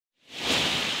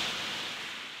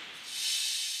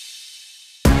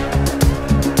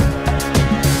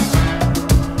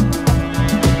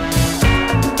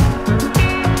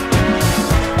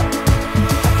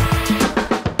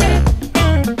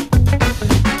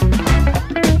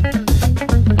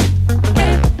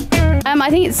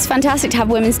think it's fantastic to have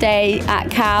Women's Day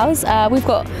at Cowes. We've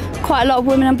got quite a lot of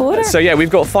women on board. So yeah, we've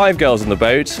got 5 girls on the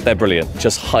boat. They're brilliant,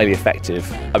 just highly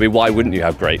effective. I mean, why wouldn't you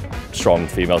have great, strong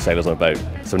female sailors on a boat?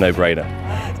 It's a no-brainer.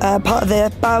 Part of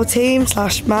the bow team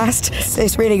 / mast.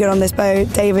 It's really good on this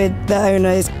boat. David, the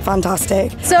owner, is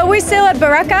fantastic. So we sail at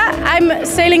Baraka. I'm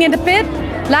sailing in the pit.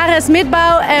 Lara is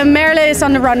mid-bow and Merle is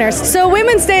on the runners. So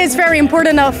Women's Day is very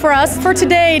important for us. For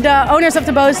today, the owners of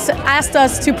the boats asked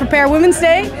us to prepare Women's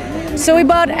Day. So we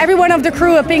bought every one of the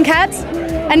crew a pink hat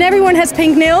and everyone has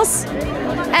pink nails.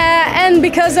 And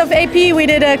because of AP, we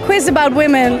did a quiz about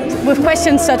women with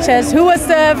questions such as who was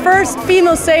the first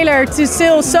female sailor to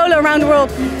sail solo around the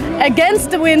world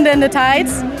against the wind and the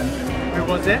tides? Who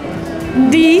was it?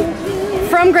 Dee,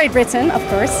 from Great Britain, of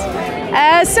course.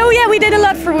 So yeah, we did a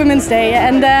lot for Women's Day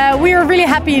and we are really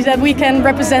happy that we can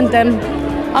represent them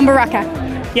on Baraka.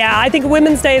 Yeah, I think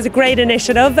Women's Day is a great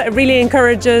initiative. It really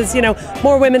encourages,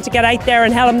 more women to get out there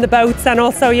and helm the boats, and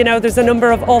also, there's a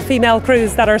number of all-female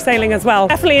crews that are sailing as well.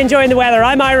 Definitely enjoying the weather.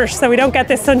 I'm Irish, so we don't get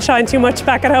this sunshine too much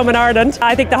back at home in Ireland.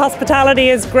 I think the hospitality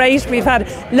is great. We've had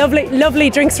lovely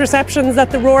drinks receptions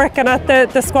at the Rourke and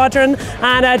at the Squadron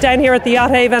and down here at the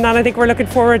Yacht Haven, and I think we're looking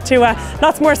forward to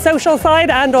lots more social side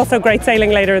and also great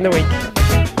sailing later in the week.